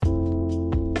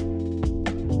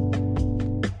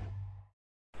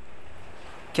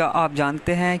क्या आप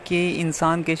जानते हैं कि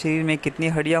इंसान के शरीर में कितनी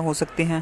हड्डियां हो सकती हैं?